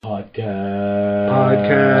Podcast.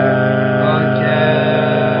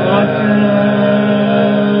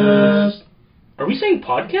 Are we saying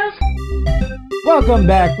podcast? Welcome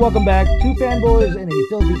back to Fanboys and a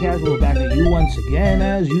Filthy Casual, back at you once again.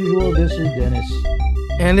 As usual, this is Dennis.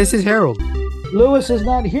 And this is Harold. Lewis is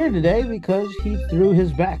not here today because he threw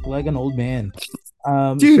his back like an old man.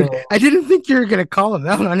 Dude, I didn't think you were going to call him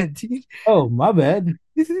out on it, dude. Oh, my bad.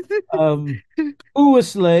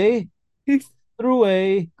 Uwesley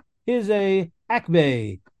threw his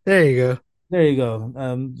akbe. There you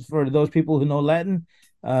go. For those people who know Latin,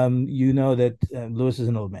 you know that Lewis is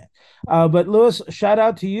an old man. But Lewis, shout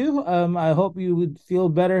out to you. I hope you would feel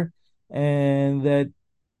better and that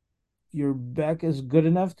your back is good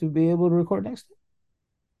enough to be able to record next time.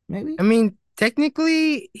 Maybe. I mean,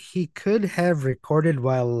 technically, he could have recorded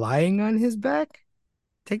while lying on his back.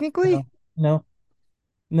 Technically, no.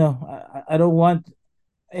 I don't want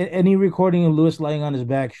any recording of Lewis lying on his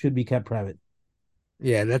back should be kept private.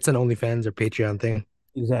 Yeah, that's an OnlyFans or Patreon thing.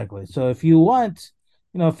 Exactly. So if you want,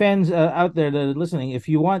 fans out there that are listening, if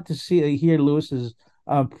you want to hear Lewis's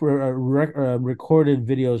recorded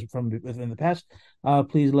videos from within the past,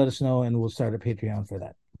 please let us know and we'll start a Patreon for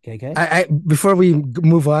that. Okay. I before we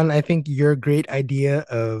move on, I think your great idea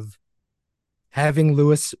of having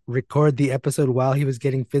Lewis record the episode while he was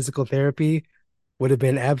getting physical therapy would have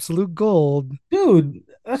been absolute gold. Dude,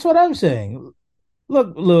 that's what I'm saying.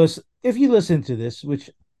 Look, Lewis, if you listen to this, which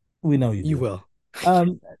we know you will,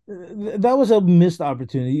 that was a missed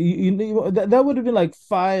opportunity. That would have been like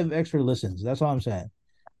 5 extra listens. That's all I'm saying.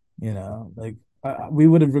 We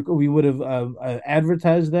would have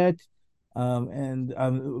advertised that, and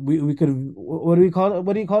we could have. What do we call it?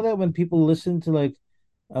 What do you call that when people listen to like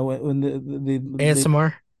when the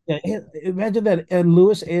ASMR? Imagine that,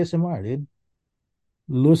 Lewis ASMR, dude.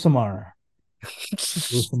 Lamar.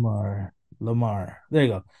 There you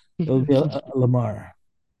go. It'll be a Lamar,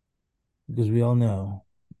 because we all know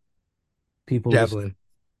people. Javelin.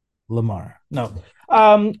 Lamar. No.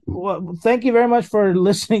 Well, thank you very much for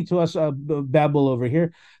listening to us babble over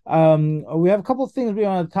here. We have a couple of things we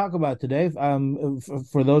want to talk about today.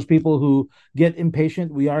 For those people who get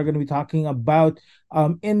impatient, we are going to be talking about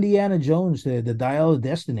Indiana Jones, the Dial of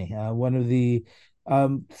Destiny, one of the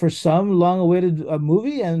for some long-awaited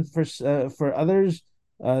movie, and for others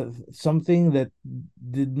something that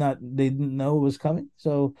they didn't know was coming.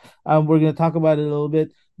 So we're going to talk about it a little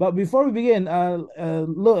bit. But before we begin,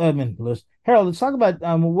 Harold, let's talk about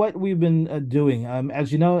what we've been doing.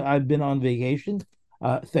 As you know, I've been on vacation,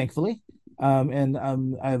 thankfully, and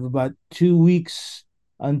I have about 2 weeks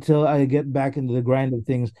until I get back into the grind of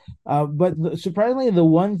things. But surprisingly, the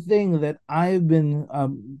one thing that I've been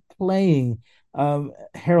playing,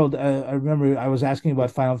 Harold, I remember I was asking about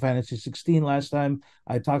Final Fantasy 16 last time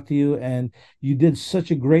I talked to you, and you did such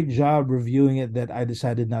a great job reviewing it that I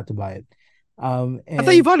decided not to buy it. I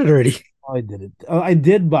thought you bought it already. I did it. I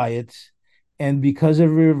did buy it, and because of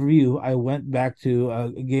a review, I went back to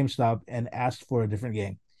GameStop and asked for a different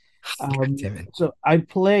game. Damn it. So I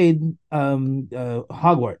played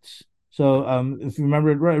Hogwarts. So if you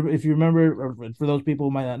remember, for those people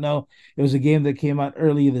who might not know, it was a game that came out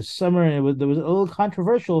early this summer, and there was a little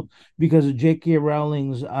controversial because of J.K.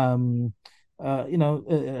 Rowling's her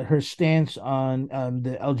stance on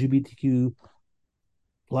the LGBTQ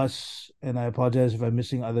plus, and I apologize if I'm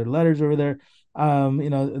missing other letters over there.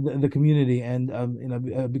 The community, and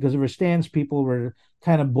because of her stance, people were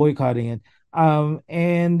kind of boycotting it. I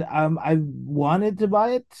wanted to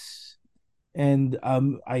buy it, and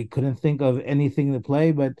I couldn't think of anything to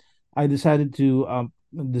play, but I decided to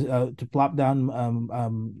plop down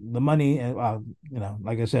the money, and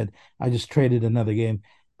like I said, I just traded another game,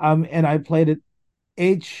 and I played it.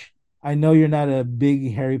 I know you're not a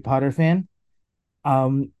big Harry Potter fan.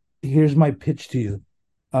 Here's my pitch to you: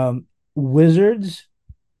 wizards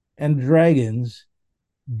and dragons,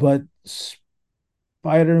 but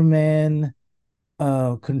Spider-Man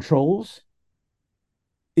controls,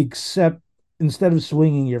 except instead of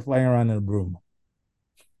swinging, you're flying around in a broom.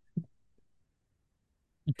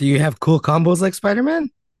 Do you have cool combos like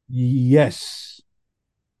Spider-Man? Yes.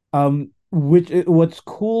 What's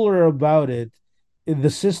cooler about it,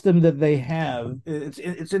 the system that they have, it's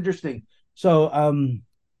interesting. So,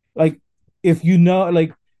 like if you know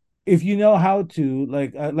how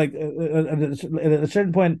to at a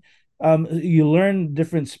certain point, you learn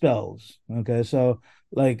different spells. Okay, so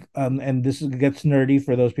and this gets nerdy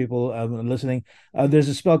for those people listening. There's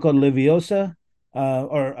a spell called Leviosa,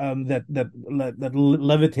 or that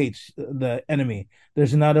levitates the enemy.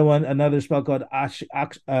 There's another spell called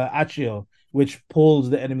Accio, which pulls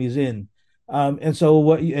the enemies in. And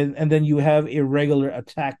so and then you have a regular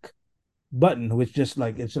attack button, which just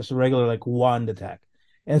like it's just a regular like wand attack.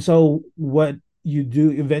 And so what you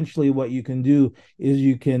do eventually, what you can do is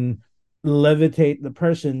you can levitate the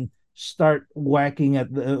person, start whacking at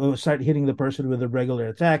start hitting the person with a regular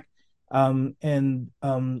attack, and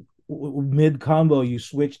mid combo you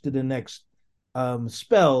switch to the next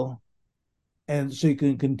spell, and so you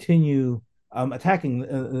can continue attacking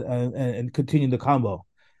and continue the combo.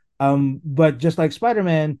 But just like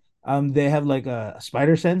Spider-Man, they have like a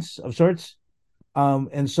spider sense of sorts,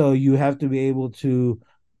 and so you have to be able to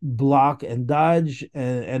block and dodge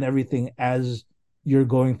and everything as you're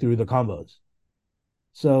going through the combos.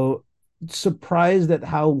 So surprised at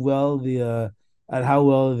how well the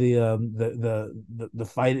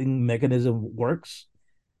fighting mechanism works.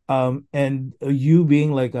 And you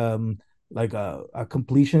being like a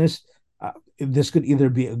completionist, this could either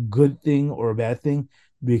be a good thing or a bad thing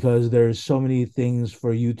because there's so many things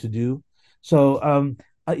for you to do. So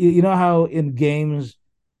you know how in games,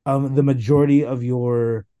 the majority of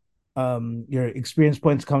your experience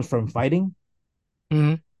points comes from fighting.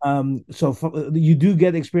 Mhm. So you do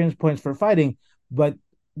get experience points for fighting, but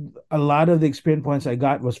a lot of the experience points I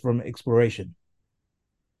got was from exploration.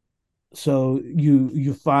 So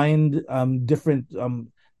you find different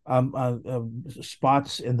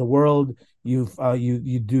spots in the world.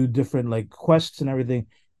 You do different like quests and everything,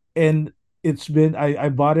 and it's been I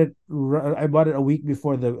bought it a week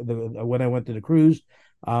before the when I went to the cruise.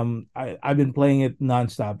 I've been playing it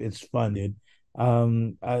nonstop. It's fun, dude.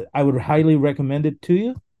 I would highly recommend it to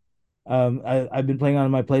you. I've been playing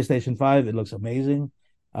on my PlayStation 5. It looks amazing.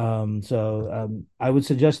 I would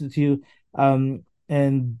suggest it to you.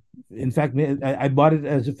 And in fact, I bought it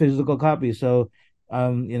as a physical copy. So,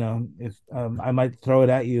 you know, if I might throw it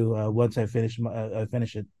at you once I finish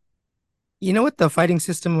it. You know what the fighting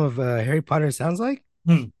system of Harry Potter sounds like?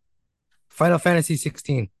 Hmm. Final Fantasy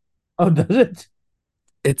 16. Oh, does it?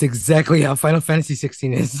 It's exactly how Final Fantasy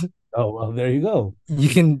 16 is. Oh, well, there you go. You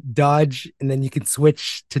can dodge and then you can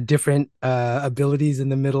switch to different abilities in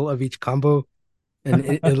the middle of each combo and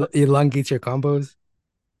it elongates your combos.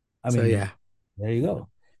 I So mean, yeah. there you go.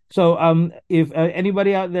 So, if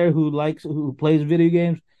anybody out there who plays video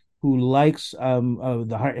games, who likes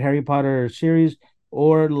the Harry Potter series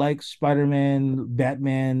or likes Spider-Man,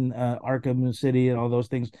 Batman, Arkham City, and all those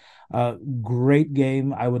things, great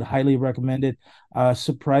game. I would highly recommend it.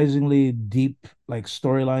 Surprisingly deep like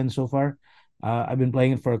storyline so far. I've been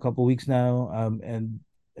playing it for a couple weeks now, and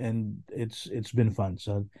it's been fun.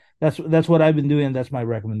 So that's what I've been doing. That's my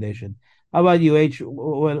recommendation. How about you, H?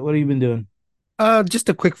 What have you been doing? Just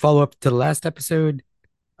a quick follow-up to the last episode.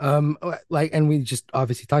 Like, and we just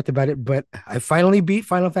obviously talked about it, but I finally beat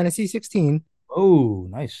Final Fantasy 16. Oh,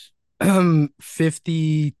 nice.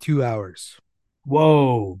 52 hours.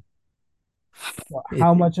 Whoa. It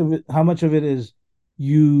How much of it is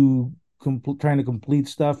you trying to complete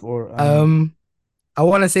stuff or I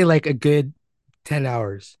want to say like a good 10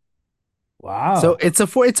 hours. So wow. it's a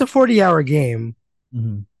 40-hour game,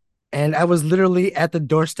 Mhm. and I was literally at the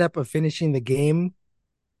doorstep of finishing the game.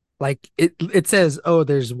 Like it says, "Oh,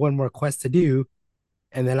 there's one more quest to do."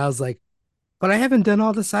 And then I was like, "But I haven't done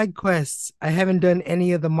all the side quests. I haven't done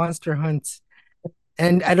any of the monster hunts,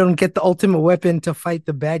 and I don't get the ultimate weapon to fight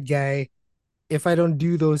the bad guy if I don't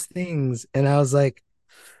do those things." And I was like,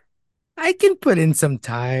 "I can put in some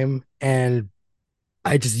time." And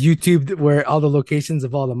I just YouTubed where all the locations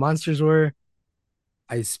of all the monsters were.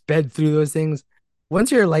 I sped through those things.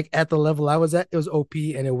 Once you're like at the level I was at, it was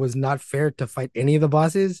OP and it was not fair to fight any of the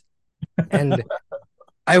bosses. And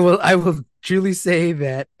I will truly say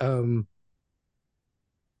that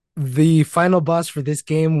the final boss for this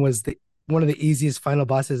game was the one of the easiest final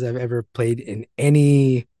bosses I've ever played in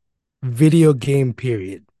any video game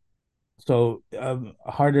period. So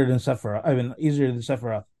harder than Sephiroth. I mean easier than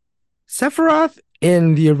Sephiroth. Sephiroth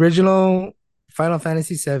in the original Final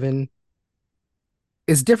Fantasy VII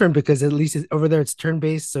is different because at least over there it's turn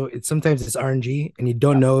based, so it's sometimes it's RNG and you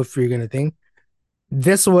don't know if you're gonna think.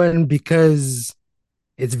 This one, because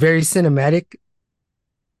it's very cinematic,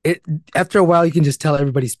 it after a while you can just tell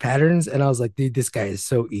everybody's patterns, and I was like, dude, this guy is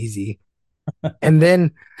so easy. And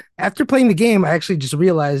then after playing the game, I actually just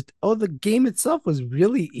realized, oh, the game itself was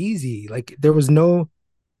really easy. Like there was no,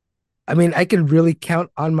 I mean, I can really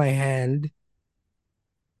count on my hand,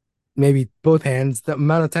 maybe both hands, the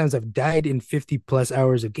amount of times I've died in 50 plus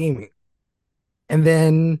hours of gaming. And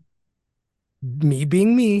then me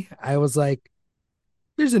being me, I was like,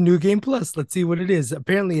 there's a new game plus. Let's see what it is.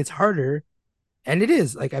 Apparently it's harder. And it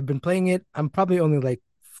is. Like I've been playing it. I'm probably only like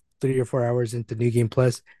 3 or 4 hours into New Game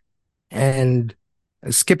Plus. And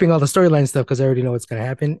skipping all the storyline stuff because I already know what's gonna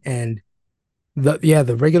happen. And the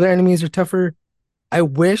regular enemies are tougher. I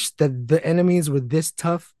wish that the enemies were this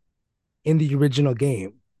tough in the original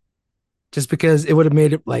game, just because it would have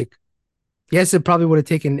made it like, yes, it probably would have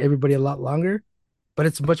taken everybody a lot longer, but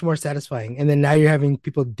it's much more satisfying. And then now you're having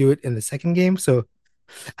people do it in the second game, so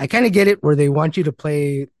I kind of get it where they want you to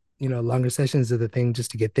play, longer sessions of the thing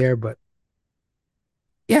just to get there. But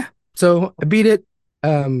yeah, so I beat it.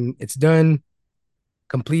 It's done,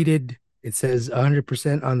 completed. It says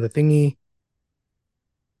 100% on the thingy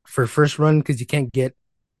for first run because you can't get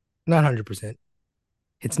not 100%.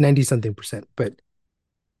 It's 90 something percent. But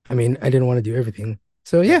I mean, I didn't want to do everything.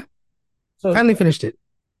 So Yeah. yeah, So finally finished it.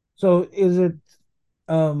 so is it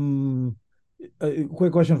um a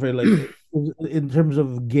quick question for you, like in terms of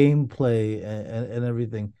gameplay and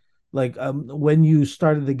everything, like when you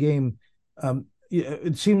started the game,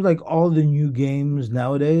 it seems like all the new games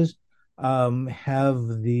nowadays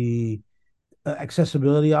have the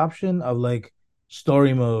accessibility option of like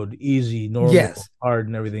story mode, easy, normal, Yes, hard,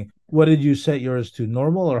 and everything. What did you set yours to,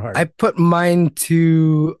 normal or I hard? put mine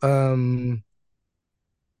to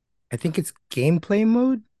I think it's gameplay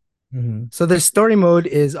mode. Hmm. So the story mode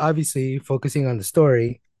is obviously focusing on the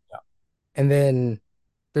story, and then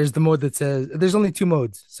there's the mode that says there's only two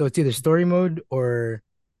modes. So it's either story mode or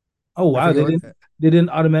Oh I wow, forget they what. didn't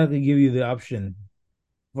automatically give you the option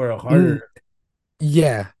for a Mm, harder.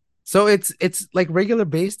 yeah. So it's like regular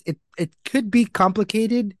based. It could be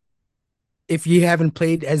complicated if you haven't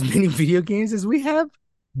played as many video games as we have.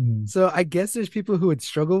 Mhm. So I guess there's people who would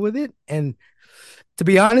struggle with it. And to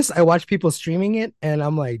be honest, I watch people streaming it and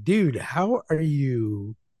I'm like, dude, how are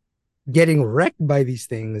you getting wrecked by these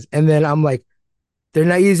things? And then I'm like, they're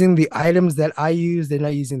not using the items that I use, they're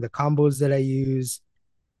not using the combos that I use.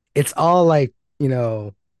 It's all like,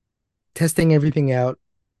 testing everything out,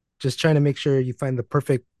 just trying to make sure you find the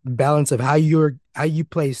perfect balance of how you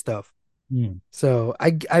play stuff. Mm. So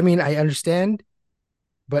I mean I understand,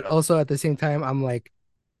 but also at the same time I'm like,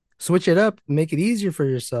 switch it up, make it easier for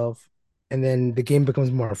yourself, and then the game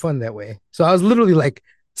becomes more fun that way. So I was literally like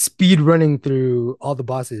speed running through all the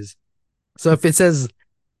bosses. So if it says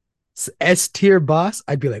S tier boss,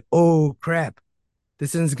 I'd be like, oh crap,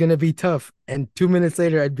 this is gonna be tough. And 2 minutes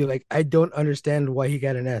later, I'd be like, I don't understand why he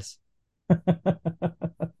got an S.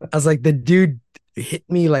 I was like, the dude hit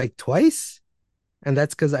me like twice, and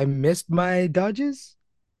that's because I missed my dodges.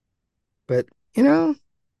 But you know,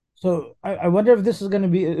 So I wonder if this is going to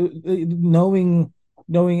be knowing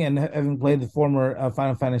and having played the former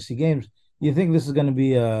Final Fantasy games. You think this is going to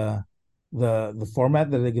be the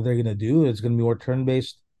format that they're going to do? It's going to be more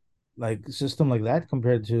turn-based like system like that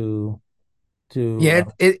compared to yeah,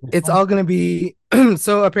 this it's one? all gonna be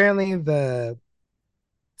so apparently the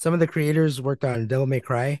some of the creators worked on Devil May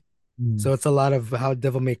Cry. Mm, So it's a lot of how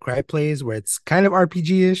Devil May Cry plays, where it's kind of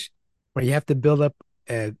RPG-ish, where you have to build up,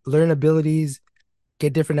 learn abilities,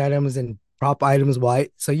 get different items, and pop items. While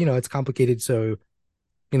so it's complicated. So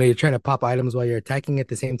you're trying to pop items while you're attacking at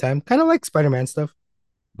the same time, kind of like Spider-Man stuff.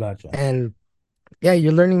 gotcha. And yeah,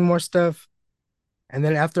 you're learning more stuff. And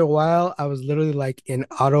then after a while, I was literally like in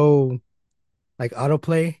autoplay,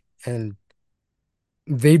 and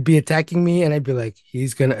they'd be attacking me, and I'd be like,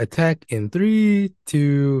 he's gonna attack in 3,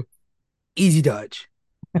 2, easy dodge,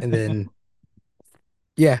 and then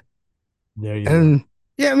yeah, There you go. and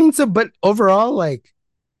yeah, I mean, so but overall, like,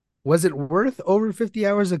 was it worth over 50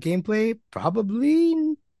 hours of gameplay?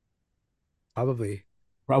 Probably, probably.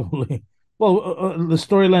 Probably. Well, the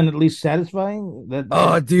storyline at least satisfying. That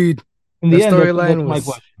Oh, dude, in the the end, that's storyline my was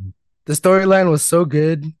question. the storyline was so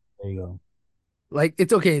good. There you go. Like,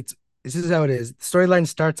 it's okay. This is how it is. The storyline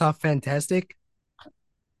starts off fantastic,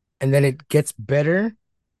 and then it gets better,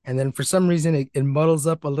 and then for some reason it muddles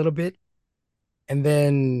up a little bit, and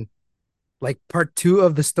then like part two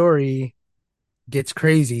of the story gets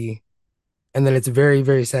crazy, and then it's very,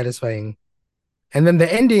 very satisfying. And then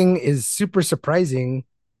the ending is super surprising.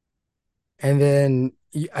 And then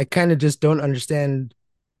I kind of just don't understand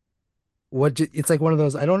it's like one of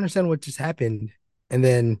those, I don't understand what just happened. And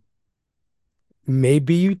then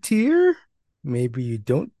maybe you tear, maybe you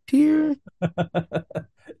don't tear. It's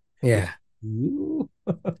Yeah. you.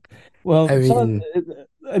 I Well, mean,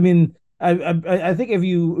 I mean, I think if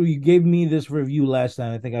you gave me this review last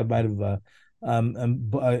time, I think I might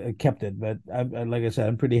have kept it. But like I said,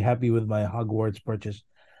 I'm pretty happy with my Hogwarts purchase.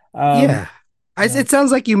 Um, yeah. uh, It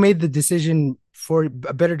sounds like you made the decision for a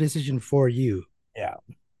better decision for you. yeah.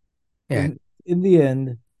 Yeah. In the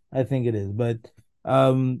end, I think it is. But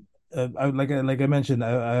like I mentioned,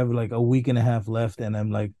 I have like a week and a half left, and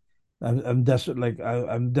I'm desperate. Like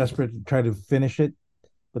I'm desperate to try to finish it.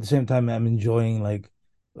 But at the same time, I'm enjoying like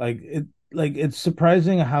it's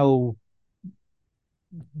surprising how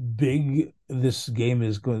big this game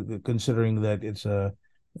is, considering that it's a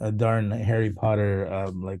darn Harry Potter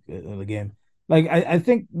the game. I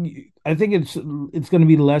think it's going to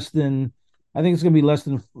be less than I think it's going to be less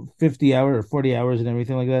than 50 hours or 40 hours and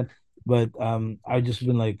everything like that. But I've just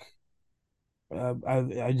been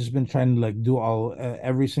I've just been trying to do all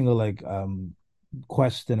every single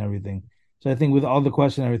quest and everything. So I think with all the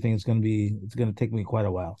quests and everything, it's gonna take me quite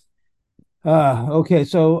a while. Okay.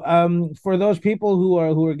 So, for those people who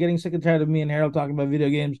are getting sick and tired of me and Harold talking about video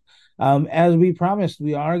games, as we promised,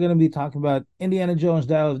 we are going to be talking about Indiana Jones: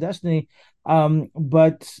 Dial of Destiny.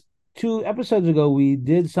 But 2 episodes ago, we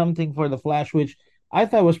did something for the Flash, which I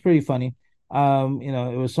thought was pretty funny.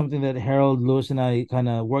 It was something that Harold, Lewis, and I kind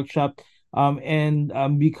of workshopped.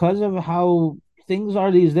 And because of how things are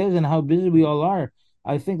these days and how busy we all are,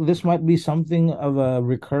 I think this might be something of a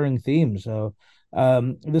recurring theme. So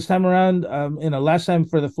this time around, last time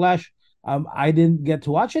for the Flash, I didn't get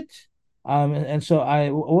to watch it. And so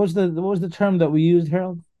what was the term that we used,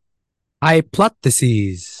 Harold?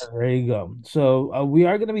 Hypotheses. There you go. So we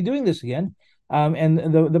are going to be doing this again. And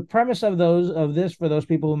the premise of this for those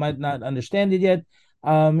people who might not understand it yet,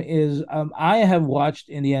 is I have watched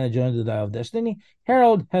Indiana Jones: The Dial of Destiny.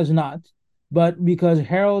 Harold has not, but because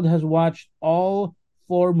Harold has watched all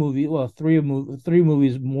four movies, well, three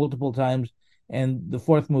movies multiple times, and the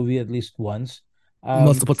fourth movie at least once, um,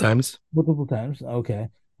 Multiple times. multiple times. Okay,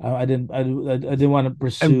 I didn't want to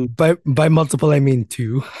pursue. And by multiple, I mean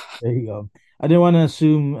two. There you go. I didn't want to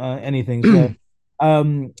assume anything.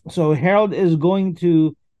 So Harold is going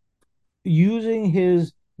to, using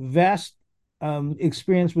his vast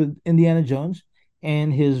experience with Indiana Jones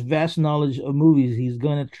and his vast knowledge of movies, he's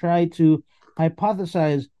going to try to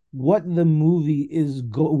hypothesize what the movie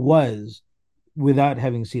was without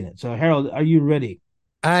having seen it. So Harold, are you ready?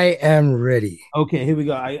 I am ready. Okay, here we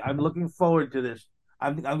go. I'm looking forward to this.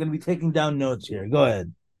 I'm going to be taking down notes here. Go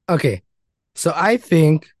ahead. Okay. So I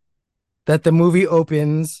think that the movie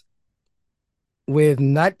opens with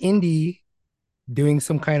not Indy doing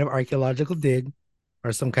some kind of archaeological dig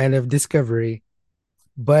or some kind of discovery,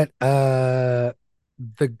 but the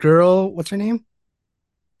girl, what's her name?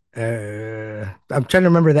 I'm trying to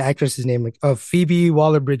remember the actress's name, like Phoebe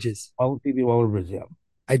Waller-Bridges. Phoebe Waller-Bridge. Yeah,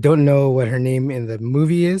 I don't know what her name in the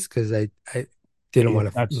movie is because I didn't you have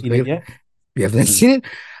want to not look seen it like yet. we haven't seen it.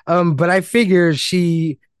 But I figure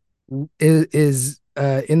she is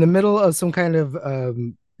in the middle of some kind of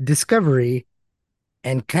discovery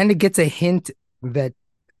and kind of gets a hint that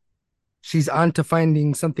she's on to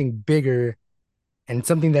finding something bigger and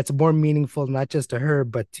something that's more meaningful, not just to her,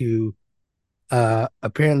 but to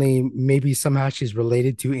apparently maybe somehow she's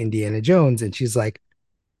related to Indiana Jones. And she's like,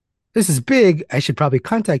 this is big. I should probably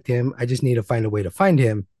contact him. I just need to find a way to find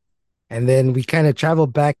him. And then we kind of travel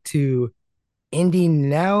back to Indy,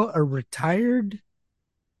 now a retired,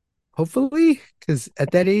 hopefully, because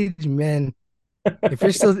at that age, man, if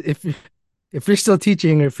you're still if you're still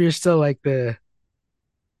teaching, or if you're still like the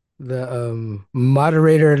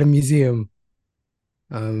moderator at a museum,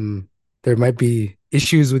 um, there might be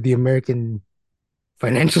issues with the American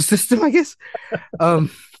financial system, I guess.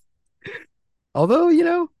 Um, although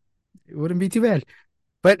it wouldn't be too bad.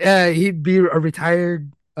 But he'd be a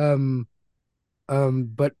retired,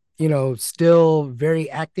 but still very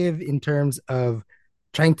active in terms of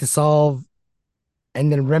trying to solve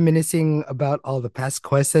and then reminiscing about all the past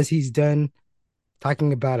quests as he's done,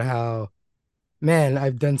 talking about how, man,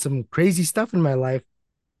 I've done some crazy stuff in my life,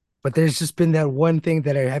 but there's just been that one thing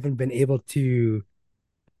that I haven't been able to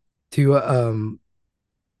to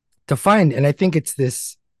find. And I think it's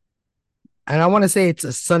this, and I want to say it's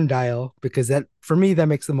a sundial because that for me that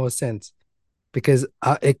makes the most sense because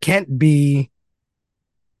it can't be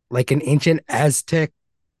like an ancient Aztec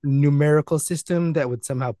numerical system that would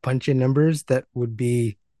somehow punch in numbers. That would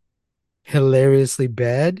be hilariously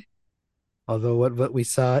bad. Although what we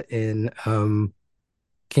saw in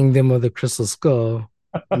Kingdom of the Crystal Skull,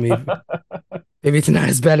 maybe it's not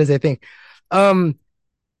as bad as I think. Um,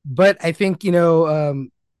 but I think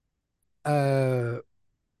uh,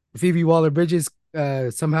 Phoebe Waller Bridges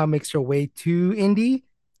somehow makes her way to Indy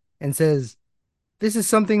and says, "This is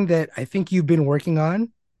something that I think you've been working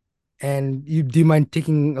on, and you do you mind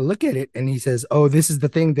taking a look at it?" And he says, "Oh, this is the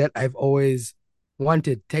thing that I've always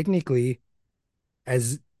wanted. Technically,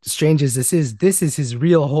 as strange as this is his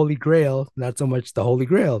real holy grail, not so much the holy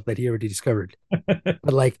grail that he already discovered,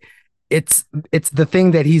 but like it's the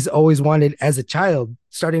thing that he's always wanted as a child,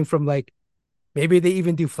 starting from like maybe they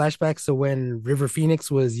even do flashbacks to when River Phoenix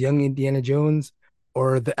was young Indiana Jones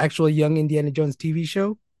or the actual young Indiana Jones TV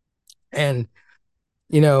show. And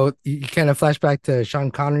you kind of flash back to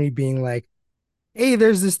Sean Connery being like, "Hey,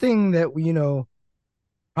 there's this thing that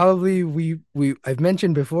probably we I've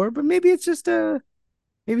mentioned before, but maybe it's just a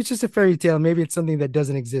fairy tale. Maybe it's something that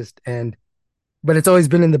doesn't exist." And but it's always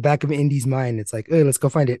been in the back of Indy's mind. It's like, "Oh, let's go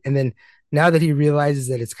find it." And then now that he realizes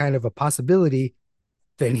that it's kind of a possibility,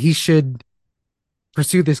 then he should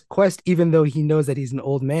pursue this quest, even though he knows that he's an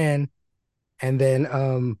old man. And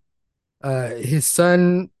then his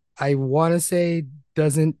son, I want to say,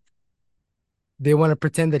 doesn't they want to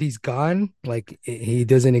pretend that he's gone, like he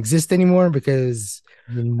doesn't exist anymore because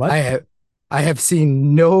I Much. have I have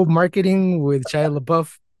seen no marketing with Shia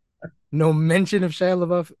LaBeouf, no mention of Shia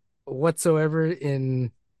LaBeouf whatsoever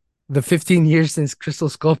in the 15 years since Crystal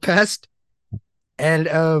Skull passed.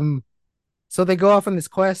 And so they go off on this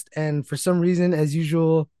quest, and for some reason, as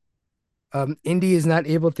usual, Indy is not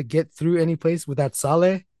able to get through any place without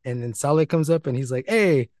Saleh. And then Saleh comes up and he's like,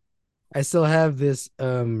 "Hey, I still have this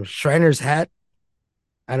Shriner's hat.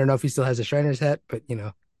 I don't know if he still has a Shriner's hat, but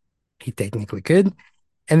he technically could."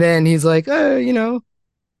 And then he's like,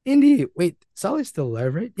 Indy, wait, Saleh's still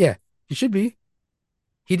alive, right? Yeah, he should be.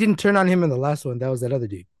 He didn't turn on him in the last one. That was that other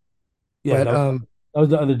dude. Yeah, But that was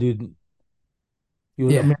the other dude. He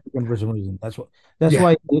was yeah, American for some reason. That's yeah,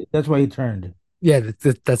 why that's why he turned. yeah,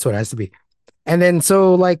 that's what it has to be. And then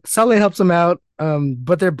so like Saleh helps him out,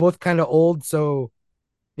 but they're both kind of old, so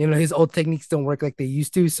his old techniques don't work like they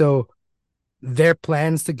used to. So their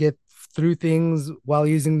plans to get through things while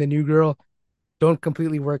using the new girl don't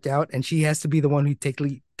completely work out, and she has to be the one who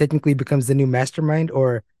technically becomes the new mastermind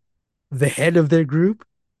or the head of their group.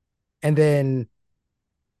 And then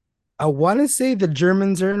I want to say the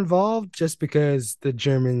Germans are involved just because the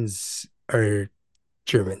Germans are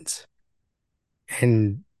Germans.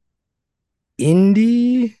 And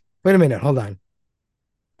Indy, wait a minute, hold on.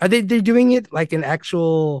 Are they doing it like an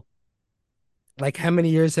actual, like how many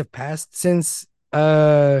years have passed since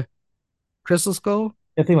Crystal Skull?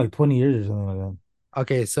 I think like 20 years or something like that.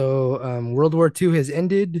 Okay, so World War II has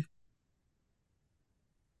ended.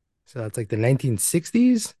 So that's like the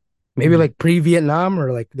 1960s, maybe Mhm. like pre-Vietnam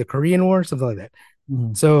or like the Korean War, something like that.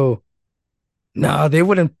 Mhm. So no, they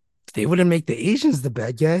wouldn't make the Asians the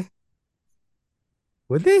bad guy,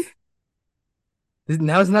 would they?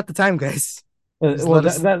 Now is not the time, guys. Just Well, let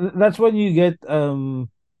us. that's when you get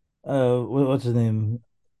what's his name?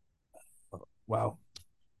 Wow,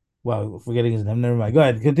 wow, forgetting his name. Never mind. Go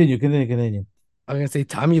ahead, continue. I'm gonna say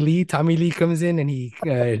Tommy Lee. Tommy Lee comes in and he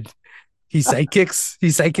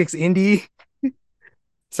sidekicks Indy.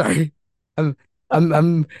 Sorry, I'm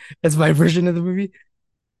I'm that's my version of the movie.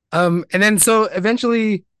 And then so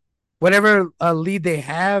eventually, whatever lead they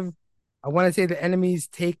have, I want to say the enemies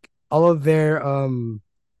take all of their what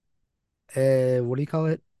do you call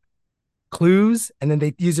it, clues, and then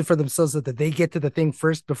they use it for themselves so that they get to the thing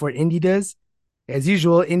first before Indy does. As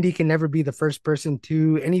usual, Indy can never be the first person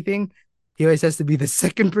to anything. He always has to be the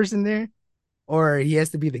second person there, or he has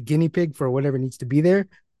to be the guinea pig for whatever needs to be there.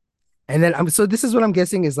 And then so this is what I'm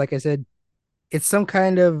guessing is, like I said, it's some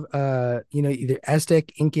kind of either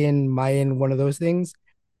Aztec, Incan, Mayan, one of those things.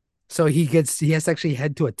 So he has to actually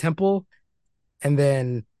head to a temple, and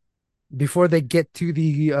then before they get to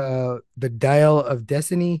the dial of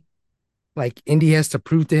destiny, like Indy has to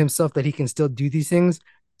prove to himself that he can still do these things.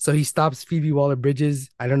 So he stops Phoebe Waller Bridges.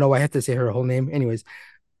 I don't know why I have to say her whole name, anyways,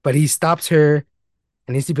 but he stops her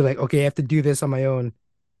and he's to be like, "Okay, I have to do this on my own.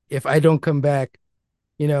 If I don't come back,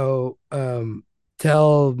 you know, um,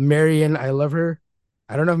 tell Marion I love her."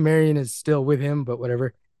 I don't know if Marion is still with him, but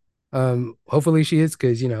whatever. Hopefully she is,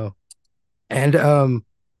 because and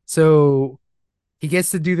so he gets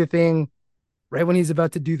to do the thing. Right when he's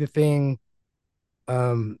about to do the thing,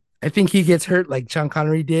 I think he gets hurt like Sean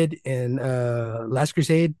Connery did in Last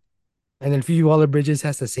Crusade, and then Phoebe Waller Bridges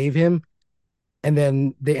has to save him, and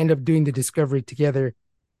then they end up doing the discovery together,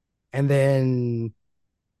 and then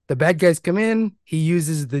the bad guys come in. He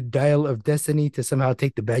uses the dial of destiny to somehow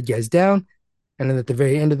take the bad guys down, and then at the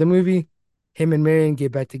very end of the movie, him and Marion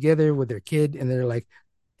get back together with their kid, and they're like,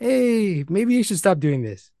 "Hey, maybe you should stop doing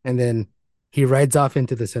this," and then he rides off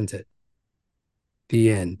into the sunset.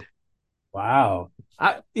 The end. Wow.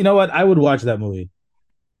 You know what? I would watch that movie.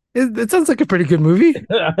 It sounds like a pretty good movie.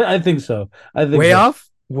 I think so. I think Way so. off,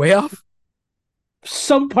 way off.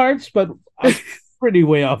 Some parts, but pretty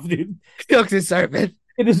way off, dude. Okay, sorry, man.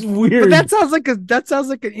 It is But weird, that sounds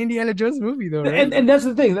like an Indiana Jones movie, though, right? and that's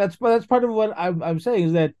the thing. That's part of what I'm saying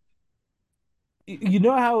is that you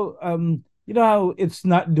know how it's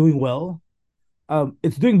not doing well.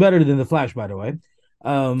 It's doing better than the Flash, by the way.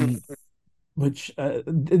 Um, which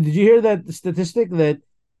did you hear that statistic that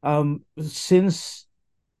since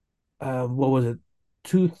what was it?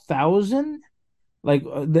 2000, like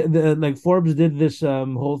like Forbes did this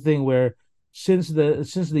whole thing where since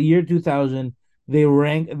the year 2000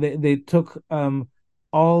 they took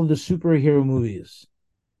all the superhero movies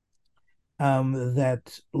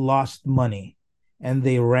that lost money and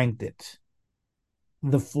they ranked it.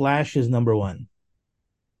 The Flash is number one.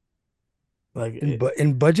 Like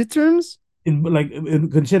in budget terms.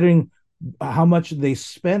 considering how much they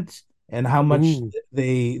spent and how much Ooh,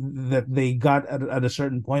 they got at a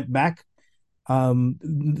certain point back,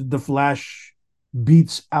 the Flash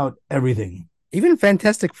beats out everything. even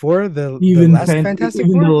Fantastic Four, the last Fantastic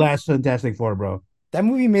Even the Four, last Fantastic Four, bro. that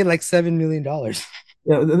movie made like $7 million.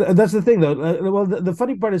 Yeah, that's the thing though. Well, the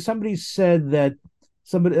funny part is somebody said that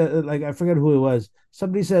somebody like I forget who it was.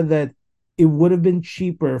 Somebody said that it would have been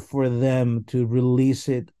cheaper for them to release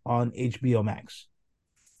it on HBO Max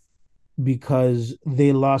because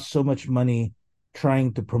they lost so much money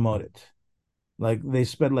trying to promote it. Like they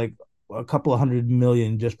spent like a couple of 100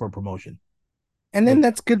 million just for promotion. And then Like,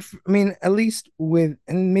 that's good. I mean, at least with,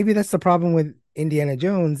 and maybe that's the problem with Indiana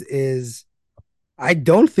Jones is I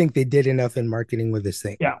don't think they did enough in marketing with this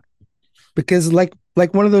thing yeah. because like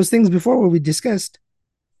one of those things before where we discussed,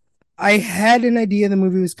 I had an idea the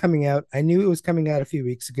movie was coming out. I knew it was coming out a few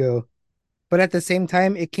weeks ago, but at the same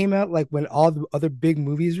time, it came out like when all the other big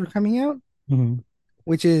movies were coming out, Mhm.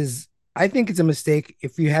 which is I think it's a mistake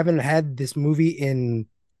if you haven't had this movie in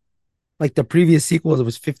like the previous sequels. It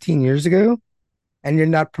was 15 years ago, and you're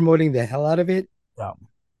not promoting the hell out of it, Yeah.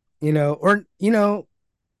 or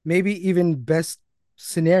maybe even best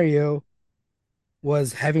scenario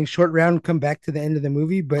was having Short Round come back to the end of the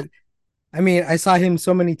movie. But I mean, I saw him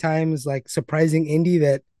so many times like surprising Indy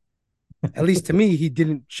that at least to me he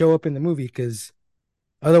didn't show up in the movie because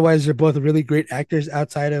otherwise they're both really great actors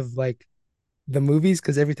outside of like the movies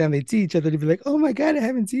because every time they'd see each other they'd be like, oh my god, I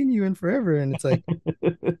haven't seen you in forever, and it's like,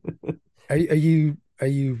 are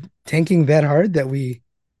you tanking that hard that we,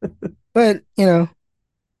 but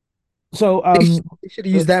So they should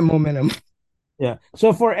have used that momentum. yeah.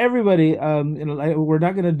 So for everybody, we're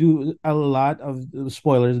not gonna do a lot of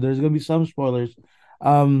spoilers. There's gonna be some spoilers.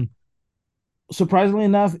 Um, Surprisingly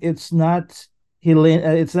enough, it's not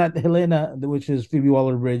Helena. It's not Helena, which is Phoebe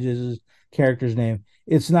Waller-Bridge's character's name.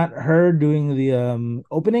 It's not her doing the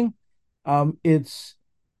opening. It's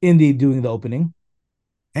Indy doing the opening.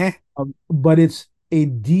 Eh? But it's a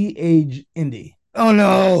de-age Indy. Oh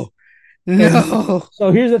no, And no.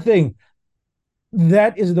 so here's the thing.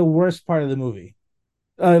 That is the worst part of the movie.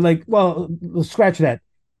 Well, scratch that.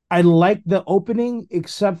 I like the opening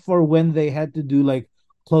except for when they had to do like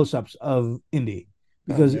close-ups of Indy Oh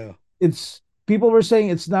because no. it's people were saying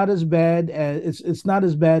it's not as bad as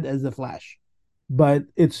the Flash, but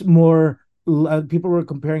it's more people were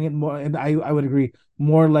comparing it more, and I would agree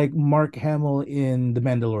more like Mark Hamill in The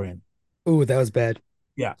Mandalorian. Oh, that was bad.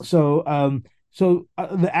 Yeah. So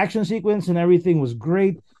the action sequence and everything was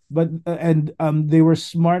great, but and they were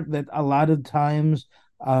smart that a lot of times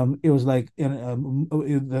it was like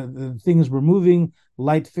the things were moving,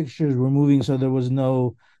 light fixtures were moving, so there was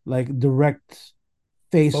no like direct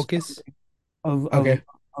face Focus. of of Okay.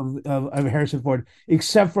 of Harrison Ford,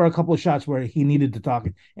 except for a couple of shots where he needed to talk,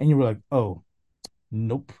 and you were like, oh,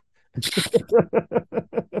 nope.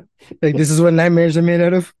 Like this is what nightmares are made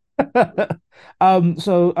out of.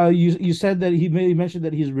 You said that he mentioned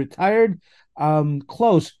that he's retired.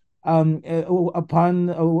 Close. Upon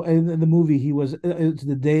in the movie, it's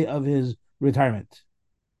the day of his retirement.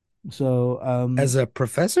 So As a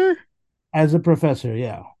professor? as a professor,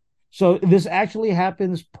 yeah. So this actually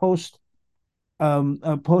happens post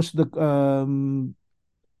the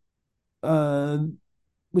uh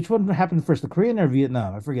which one happened first, the Korean or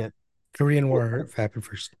Vietnam? I forget. Korean War happened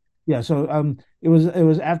first. Yeah, so it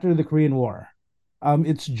was after the Korean War.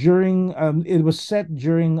 It was set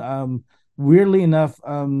during weirdly enough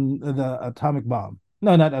the atomic bomb.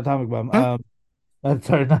 No, not atomic bomb. Huh?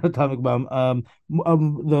 Sorry, not atomic bomb.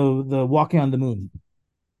 The walking on the moon.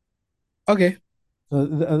 Okay. So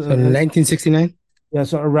Uh, 1969? yeah,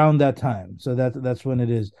 so around that time. So that's when it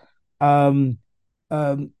is. Um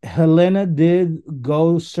Helena did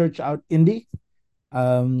go search out Indy.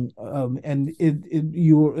 And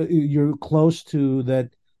you're close to that,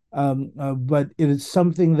 but it is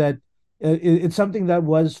something that it's something that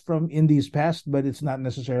was from Indy's past, but it's not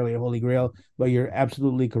necessarily a holy grail. But you're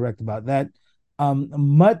absolutely correct about that.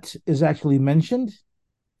 Mutt is actually mentioned.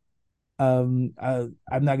 I'm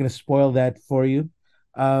not going to spoil that for you.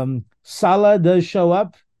 Sala does show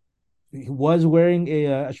up. He was wearing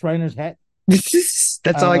a Shriner's hat.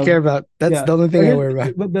 That's all I care Um, about. That's yeah, the only but thing I worry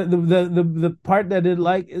about. but the part that I didn't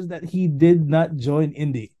like is that he did not join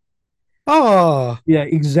Indy. Oh, Yeah,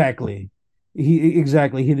 exactly. He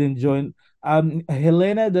didn't join.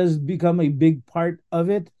 Helena does become a big part of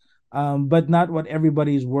it, but not what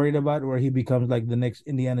everybody's worried about, where he becomes like the next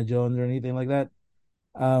Indiana Jones or anything like that.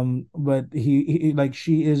 But like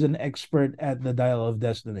she is an expert at the dial of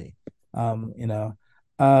destiny. Um, you know,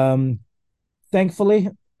 um, thankfully,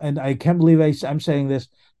 and I can't believe I'm saying this.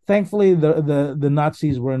 Thankfully, the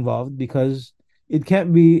Nazis were involved because it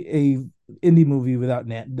can't be a indie movie without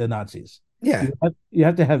the Nazis. yeah. You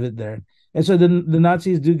have to have it there, and so the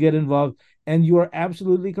Nazis do get involved. And you are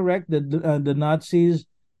absolutely correct that the Nazis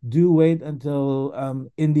do wait until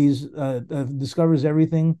Indy's discovers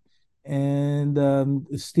everything and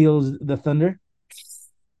steals the thunder.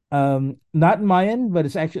 Not Mayan, but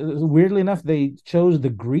it's actually weirdly enough they chose the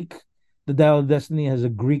Greek. The Dial of Destiny has a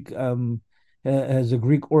Greek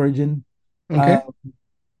origin. Uh, Okay.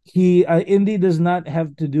 he Indy does not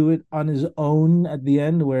have to do it on his own at the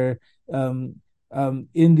end, where um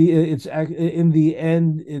in the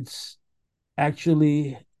end it's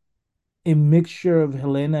actually a mixture of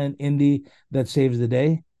Helena and Indy that saves the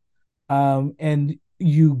day. And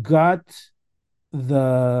you got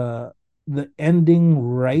the the ending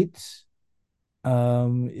right,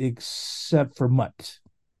 except for Mutt.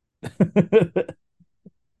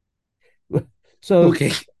 so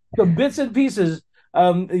Okay. so bits and pieces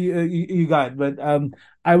you got, but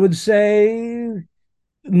I would say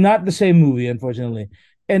not the same movie, unfortunately.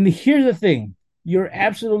 And here's the thing: you're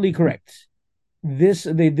absolutely correct. This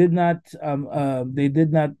they did not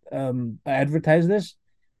advertise this,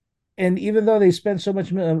 and even though they spent so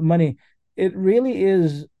much money, it really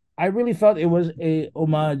is. I really felt it was a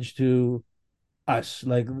homage to us,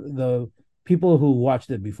 like the people who watched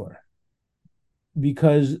it before,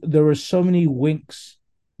 because there were so many winks,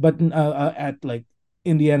 but at like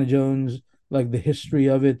Indiana Jones, like the history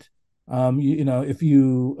of it. You know, if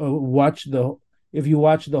you watch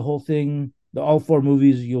the whole thing, the all four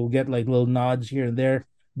movies, you'll get like little nods here and there,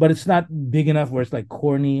 but it's not big enough where it's like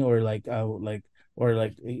corny or like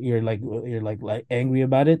you're like angry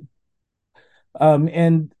about it.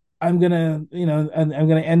 And I'm gonna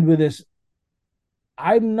end with this.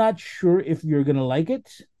 I'm not sure if you're gonna like it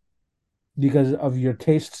because of your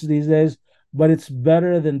tastes these days, but it's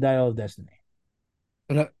better than Dial of Destiny.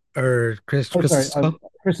 No, or Oh, Crystal sorry, Skull.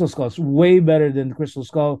 Crystal Skull. It's way better than Crystal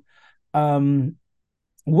Skull. Um,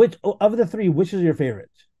 which of the three, which is your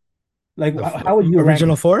favorite? Like, how would you rank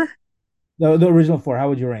Original it? four. The original four, how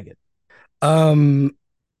would you rank it? Um.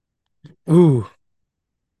 Ooh,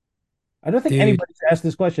 I don't think dude. anybody's asked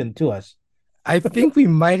this question to us. I think we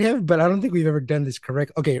might have, but I don't think we've ever done this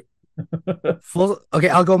correct. Okay, full. Okay,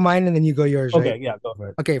 I'll go mine and then you go yours, right? Okay, yeah, go for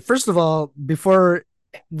it. Okay. First of all, before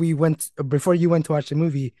you went to watch the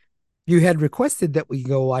movie, you had requested that we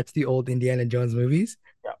go watch the old Indiana Jones movies,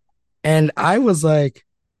 Yeah. and I was like,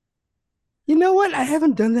 you know what? I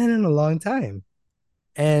haven't done that in a long time,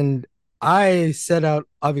 and I set out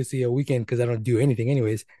obviously a weekend because I don't do anything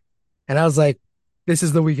anyways, and I was like, this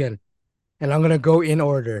is the weekend, and I'm gonna go in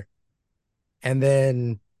order, and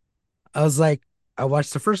then I was like, I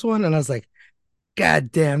watched the first one, and I was like,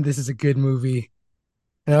 God damn, this is a good movie.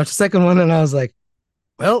 And I watched the second one, and I was like,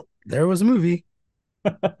 well, there was a movie.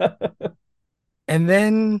 And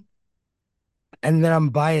then I'm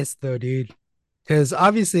biased though, dude, because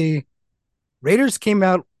obviously Raiders came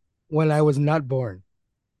out when I was not born,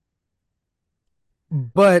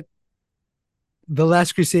 but The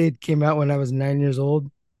Last Crusade came out when I was 9 years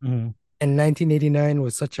old, Mhm. and 1989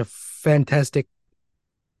 was such a fantastic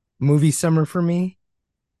movie summer for me.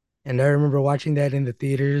 And I remember watching that in the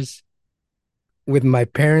theaters with my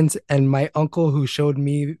parents and my uncle who showed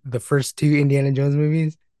me the first two Indiana Jones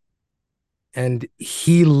movies. And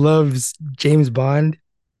he loves James Bond.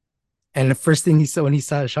 And the first thing he saw when he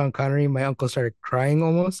saw Sean Connery, my uncle started crying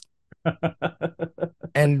almost.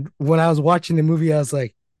 And when I was watching the movie, I was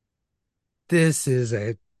like, this is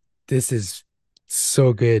a this is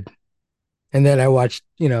so good. And then I watched,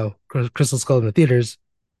 Crystal Skull in the theaters,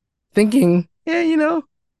 thinking, yeah,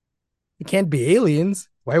 it can't be aliens.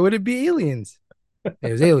 Why would it be aliens?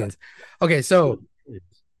 It was aliens. Okay, so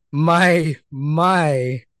my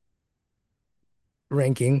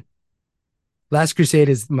ranking, Last Crusade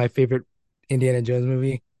is my favorite Indiana Jones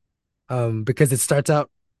movie. Because it starts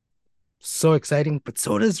out so exciting, but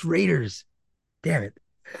so does Raiders. Damn it.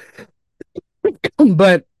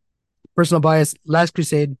 But personal bias, Last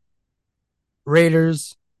Crusade,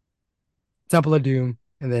 Raiders, Temple of Doom,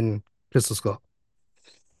 and then Crystal Skull.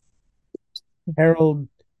 Harold,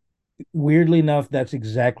 weirdly enough, that's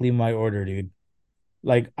exactly my order, dude.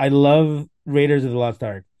 Like, I love Raiders of the Lost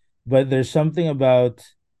Ark, but there's something about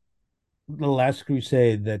the Last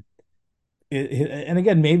Crusade that and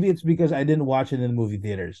again, maybe it's because I didn't watch it in the movie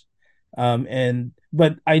theaters. And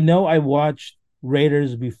but I know I watched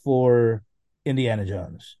Raiders before Indiana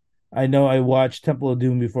Jones. I know I watched Temple of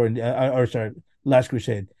Doom before, or sorry, Last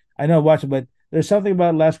Crusade. I know I watched it, but there's something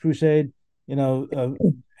about Last Crusade, you know,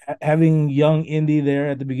 having young Indy there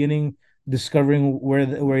at the beginning, discovering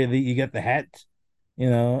you get the hat,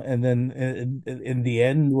 and then in the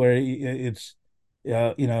end where it's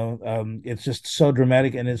it's just so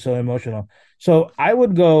dramatic and it's so emotional. So I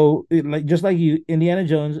would go like just like you, Indiana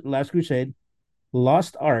Jones, Last Crusade,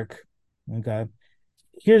 Lost Ark. Okay.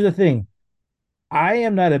 Here's the thing. I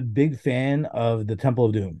am not a big fan of the Temple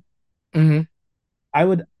of Doom. Hmm.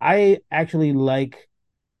 I actually like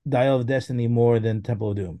Dial of Destiny more than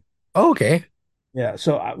Temple of Doom. Okay. Yeah.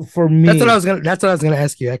 So for me, That's what I was gonna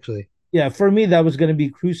ask you actually. yeah, for me that was going to be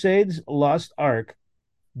Crusades, Lost Ark,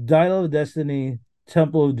 Dial of Destiny,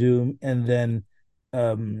 Temple of Doom, and then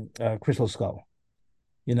Crystal Skull.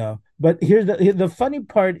 But here's the funny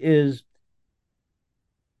part is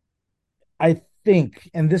I think,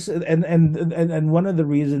 and this and one of the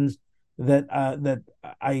reasons that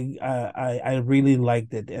I really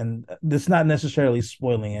liked it, and that's not necessarily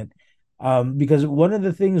spoiling it, because one of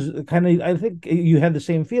the things kind of I think you had the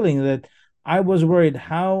same feeling that I was worried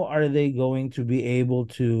how are they going to be able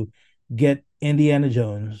to get Indiana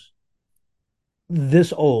Jones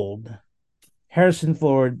this old, Harrison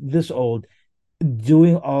Ford this old,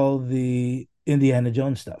 doing all the Indiana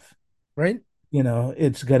Jones stuff. Right?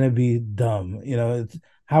 It's gonna be dumb. It's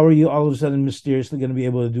how are you all of a sudden mysteriously gonna be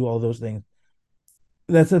able to do all those things?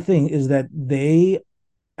 That's the thing is that they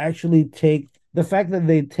actually take the fact that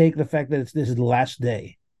this is the last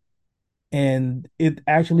day, and it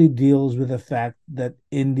actually deals with the fact that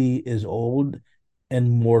Indy is old and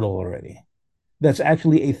mortal already. That's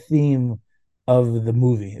actually a theme of the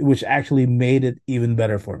movie, which actually made it even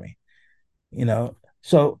better for me.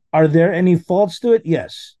 So are there any faults to it?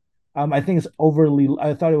 Yes. I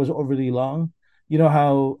thought it was overly long. You know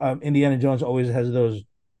how Indiana Jones always has those,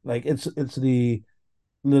 like it's the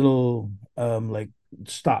little like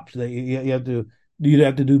stops that you have to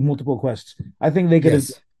do multiple quests. Yes. I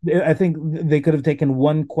think they could have taken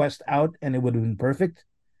one quest out and it would have been perfect.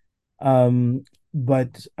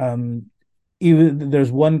 But even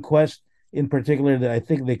there's one quest in particular that I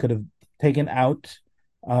think they could have taken out,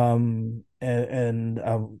 that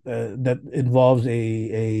involves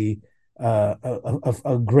a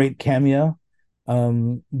great cameo,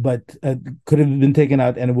 but could have been taken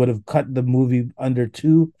out and it would have cut the movie under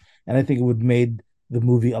two, and I think it would have made the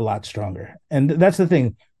movie a lot stronger. And that's the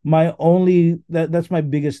thing. That's my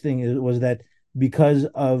biggest thing was that because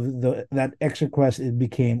of that extra quest, it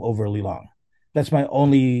became overly long. That's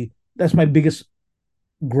my biggest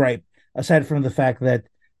gripe, aside from the fact that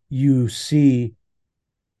you see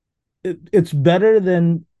it's better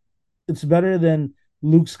than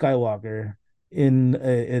Luke Skywalker in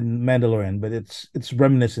Mandalorian, but it's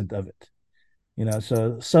reminiscent of it.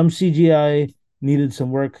 So some CGI needed some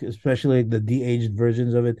work, especially the de-aged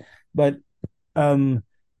versions of it. But um,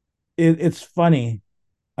 it's funny.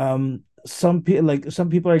 Some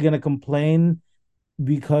people are gonna complain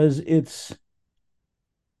because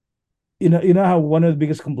you know how one of the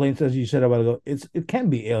biggest complaints, as you said a while ago, it can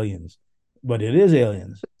be aliens, but it is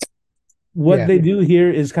aliens. What Yeah. they do here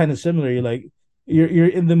is kind of similar. You're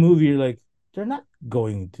in the movie, you're like, they're not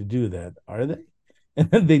going to do that, are they? And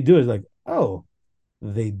then they do it, it's like, oh,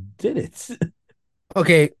 they did it.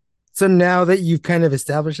 Okay. So now that you've kind of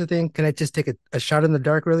established the thing, can I just take a shot in the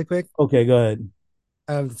dark really quick? Okay, go ahead.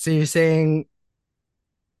 So you're saying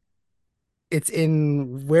it's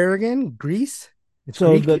in where again? Greece? It's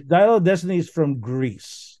So the Greek? Dial of Destiny is from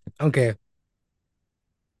Greece. Okay.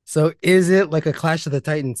 So is it like a Clash of the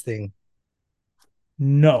Titans thing?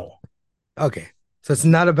 No. Okay. So it's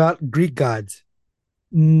not about Greek gods.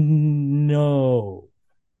 No.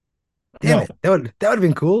 Damn No. it. That would have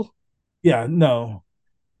been cool. Yeah, no.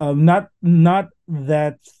 Not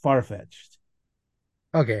that far fetched.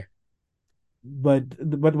 Okay. But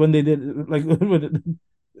when they did, like,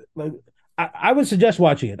 like I would suggest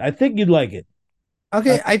watching it. I think you'd like it. Uh,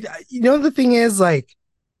 Okay. You know the thing is like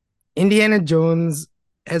Indiana Jones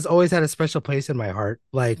has always had a special place in my heart.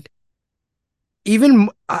 Like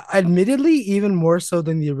admittedly even more so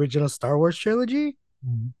than the original Star Wars trilogy,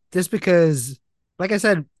 just because like I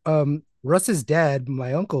said, Russ's dad,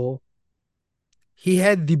 my uncle, he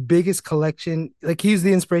had the biggest collection. Like he was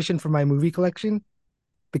the inspiration for my movie collection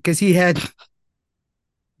because he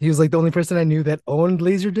was like the only person I knew that owned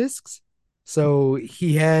laser discs. So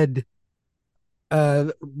he had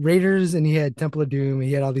Raiders and he had Temple of Doom.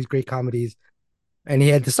 He had all these great comedies and he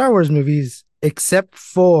had the Star Wars movies, except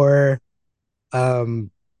for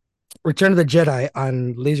um, Return of the Jedi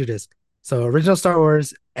on Laserdisc. So original Star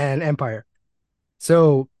Wars and Empire.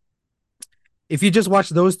 So if you just watch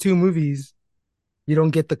those two movies, you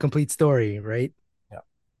don't get the complete story, right? Yeah.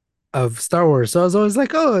 Of Star Wars. So I was always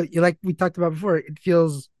like, oh, like we talked about before, it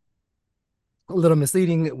feels a little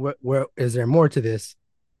misleading. Where is there more to this?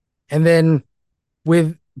 And then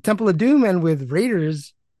with Temple of Doom and with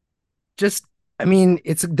Raiders, just I mean,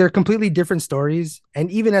 they're completely different stories. And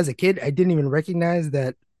even as a kid, I didn't even recognize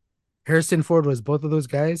that Harrison Ford was both of those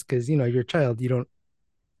guys because you're a child, you're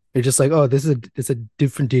just like, oh, it's a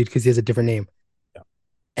different dude because he has a different name. Yeah.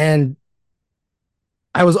 And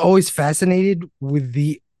I was always fascinated with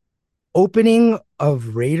the opening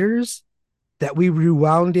of Raiders that we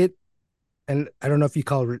rewound it. And I don't know if you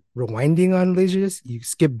call it rewinding on Laserdisc. You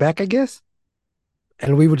skip back, I guess.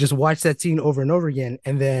 And we would just watch that scene over and over again.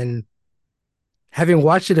 And then having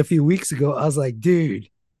watched it a few weeks ago, I was like, dude,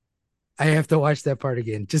 I have to watch that part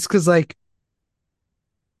again. Just because, like,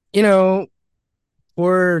 you know,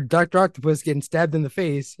 or Dr. Octopus getting stabbed in the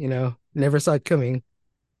face, never saw it coming.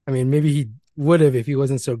 I mean, maybe he would have if he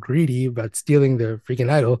wasn't so greedy about stealing the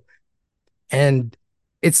freaking idol. And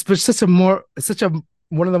it's such a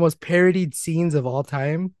one of the most parodied scenes of all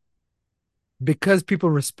time because people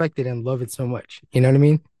respect it and love it so much. You know what I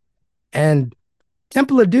mean? And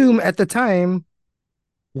Temple of Doom at the time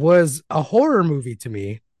was a horror movie to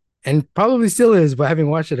me, and probably still is, but having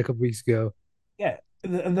watched it a couple weeks ago. Yeah,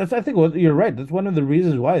 that's I think you're right. That's one of the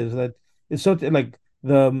reasons why is that it's so like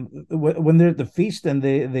when they're at the feast and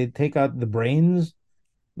they take out the brains.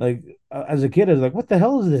 Like as a kid, I was like, "What the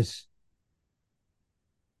hell is this?"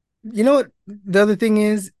 You know what? The other thing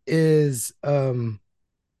is why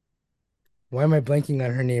am I blanking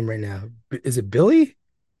on her name right now? Is it Billy?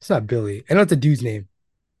 It's not Billy. I know it's a dude's name,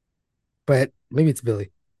 but maybe it's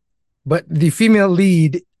Billy. But the female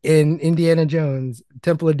lead in Indiana Jones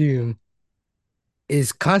Temple of Doom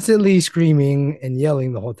is constantly screaming and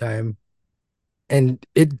yelling the whole time. And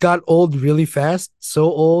it got old really fast, so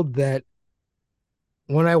old that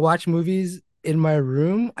when I watch movies in my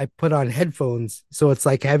room, I put on headphones. So it's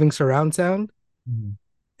like having surround sound. Mhm.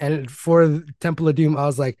 And for Temple of Doom, I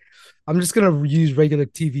was like, I'm just gonna use regular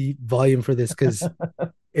TV volume for this because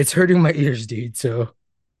it's hurting my ears, dude. So,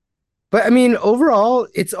 but I mean, overall,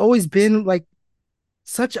 it's always been like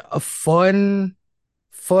such a fun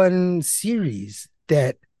series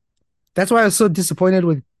that's why I was so disappointed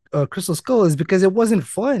with Crystal Skull is because it wasn't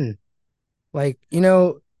fun. Like,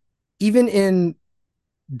 even in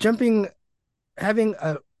jumping, having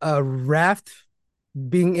a raft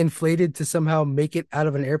being inflated to somehow make it out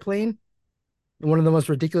of an airplane, one of the most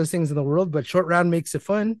ridiculous things in the world, but Short Round makes it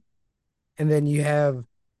fun. And then you have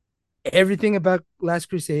everything about Last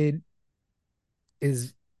Crusade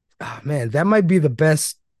is, oh man, that might be the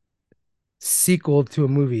best sequel to a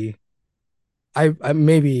movie. I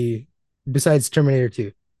maybe besides Terminator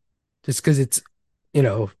 2, just because it's, you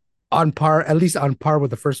know, on par, at least on par with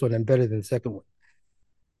the first one and better than the second one.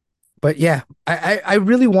 But yeah, I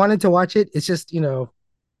really wanted to watch it. It's just,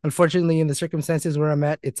 unfortunately in the circumstances where I'm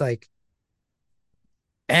at, it's like,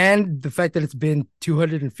 and the fact that it's been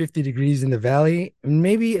 250 degrees in the valley,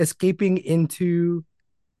 maybe escaping into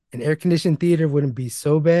an air conditioned theater wouldn't be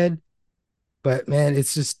so bad. But man,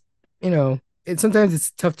 it's just, sometimes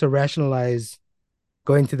it's tough to rationalize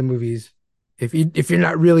going to the movies if you're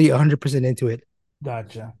not really 100% into it.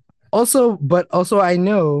 Gotcha. Also I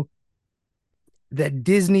know that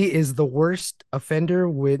Disney is the worst offender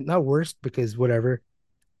with, not worst because whatever,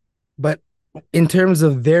 but in terms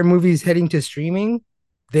of their movies heading to streaming,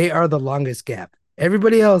 they are the longest gap.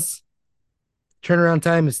 Everybody else turnaround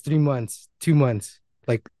time is 3 months, 2 months.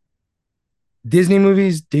 Like Disney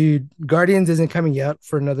movies, dude, Guardians isn't coming out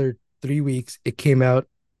for another 3 weeks. It came out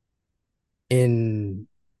in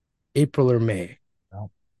April or May. Oh.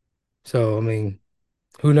 So I mean,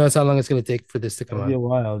 who knows how long it's going to take for this to come It'll be out? a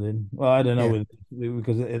while, dude. Well, I don't know Yeah.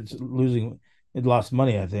 because it's losing. It lost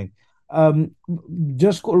money, I think. Um,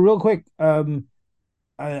 just real quick.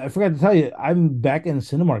 I forgot to tell you, I'm back in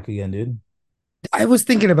Cinemark again, dude. I was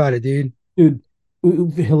thinking about it, dude. Dude,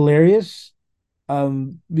 hilarious.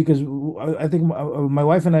 Because I think my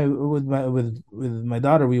wife and I with my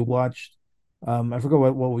daughter we watched. I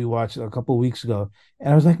forgot what we watched a couple of weeks ago,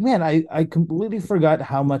 and I was like, man, I completely forgot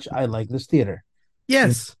how much I like this theater. You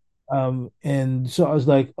Yes. And so I was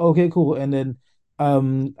like, okay, cool. And then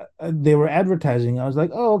they were advertising. I was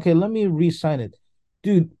like, oh, okay, let me re-sign it.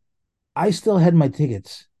 Dude, I still had my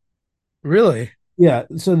tickets. Really? Yeah,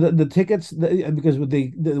 so the tickets because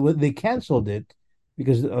they canceled it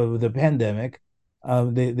because of the pandemic.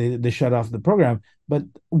 They shut off the program. But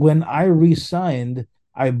when I re-signed,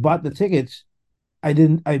 I bought the tickets. I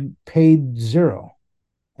didn't. I paid zero.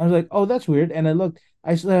 I was like, oh, that's weird. And I looked.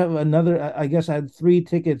 I still have another. I guess I had three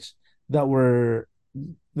tickets that were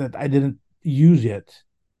that I didn't use yet.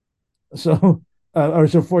 So, or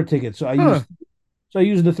so four tickets. Huh. So I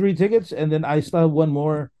used the three tickets, and then I still have one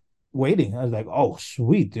more waiting. I was like, oh,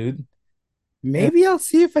 sweet, dude. And Maybe I'll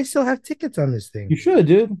see if I still have tickets on this thing. you should,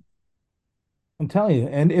 dude. I'm telling you.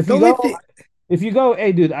 And The only thing, if you go,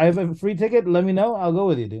 hey, dude, I have a free ticket. Let me know. I'll go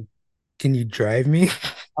with you, dude. can you drive me?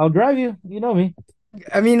 I'll drive you. You know me.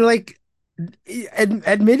 I mean, like,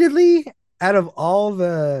 admittedly, out of all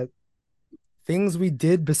the things we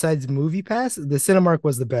did besides Movie Pass, the Cinemark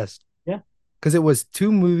was the best Yeah. because it was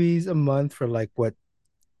two movies a month for like what,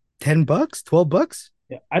 $10, $12?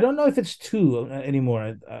 Yeah. I don't know if it's two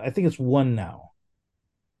anymore. I think it's one now.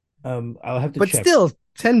 I'll have to But check. still,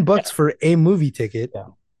 $10 Yeah. for a movie ticket Yeah.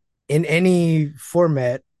 in any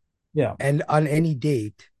format Yeah. and on any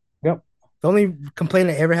date. Yep. The only complaint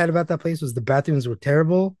I ever had about that place was the bathrooms were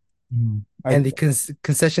terrible I and the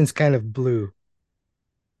concessions kind of blew.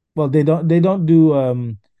 well, they don't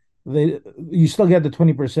do they you still get the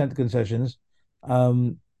 20% concessions.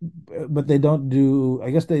 But they don't do, I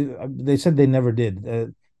guess they said they never did.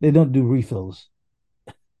 They don't do refills.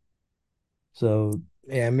 So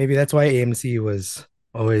Yeah, maybe that's why AMC was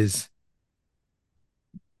always.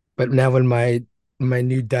 But now when my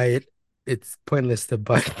new diet, it's pointless to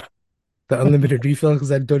buy the unlimited refill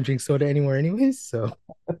because I don't drink soda anymore anyways. So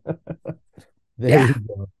there yeah. you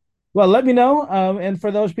go. Well, let me know. And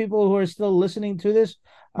for those people who are still listening to this,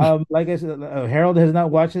 like I said, Harold has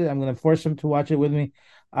not watched it. I'm going to force him to watch it with me.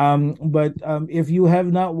 But if you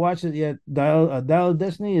have not watched it yet, Dial of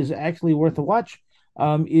Destiny is actually worth a watch.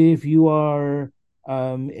 If you are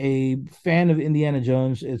a fan of Indiana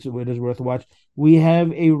Jones, it is worth a watch. We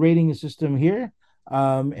have a rating system here.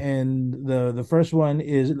 And the first one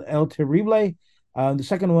is El Terrible. The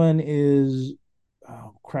second one is,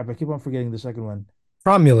 oh crap, I keep on forgetting the second one.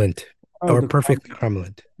 Cromulent Oh, or the perfect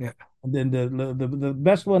cromulent. Yeah. and then the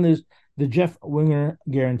best one is the Jeff Winger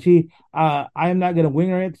guarantee. I am not going to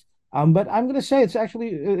winger it, but I'm going to say it's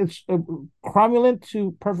cromulent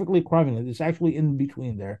to perfectly cromulent. It's actually in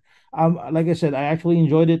between there. Like I said, I actually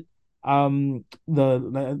enjoyed it. The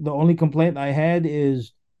only complaint I had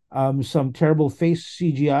is some terrible face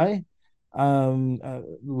CGI,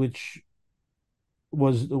 which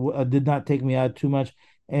was did not take me out too much,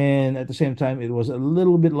 and at the same time, it was a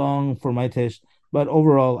little bit long for my taste. But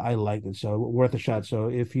overall, I liked it, so worth a shot. So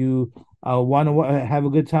if you want to have a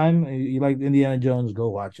good time, you like Indiana Jones, go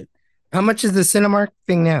watch it. How much is the Cinemark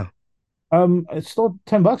thing now? It's still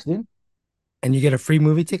 $10, dude. And you get a free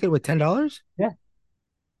movie ticket with $10? Yeah,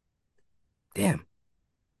 Damn.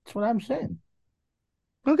 that's what I'm saying.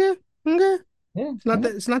 Okay. Okay. Yeah,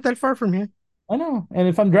 It's not that far from here. I know. And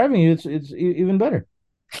if I'm driving you, it's even better.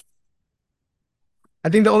 I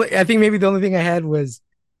think maybe the only thing I had was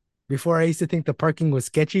before I used to think the parking was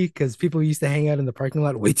sketchy because people used to hang out in the parking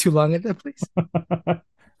lot way too long at that place.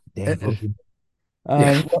 Damn, And Pokey.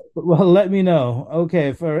 yeah. Let me know.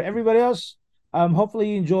 Okay, for everybody else,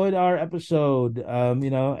 hopefully you enjoyed our episode.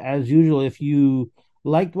 As usual, if you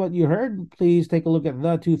liked what you heard, please take a look at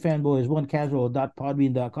the two fanboys, one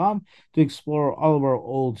casual.podbean.com to explore all of our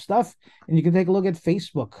old stuff. And you can take a look at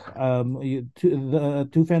Facebook. The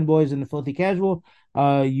two fanboys and the filthy casual.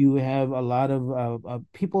 You have a lot of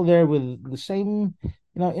people there with the same,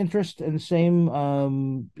 interest and same,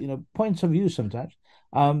 points of view sometimes.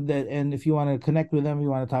 And if you want to connect with them, you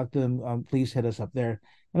want to talk to them, please hit us up there.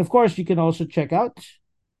 And of course, you can also check out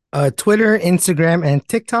Twitter, Instagram, and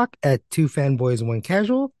TikTok at two fanboys, one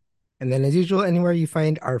casual. And then as usual, anywhere you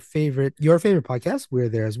find your favorite podcast, we're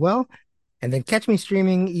there as well. And then catch me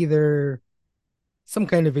streaming either some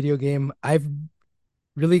kind of video game. I've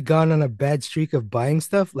really gone on a bad streak of buying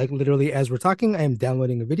stuff. Like literally as we're talking, I am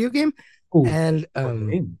downloading a video game oh, and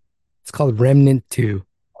okay. it's called Remnant 2.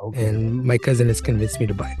 Okay. And my cousin has convinced me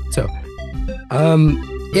to buy it. So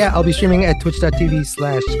yeah, I'll be streaming at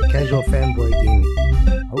twitch.tv/casual fanboy gaming.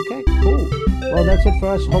 Okay, cool. Well, that's it for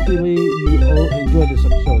us. Hopefully you all enjoyed this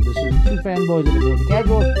episode. This is two fanboys of the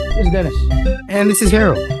Casual. This is Dennis. And this is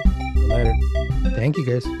Harold. Later. Thank you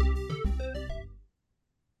guys.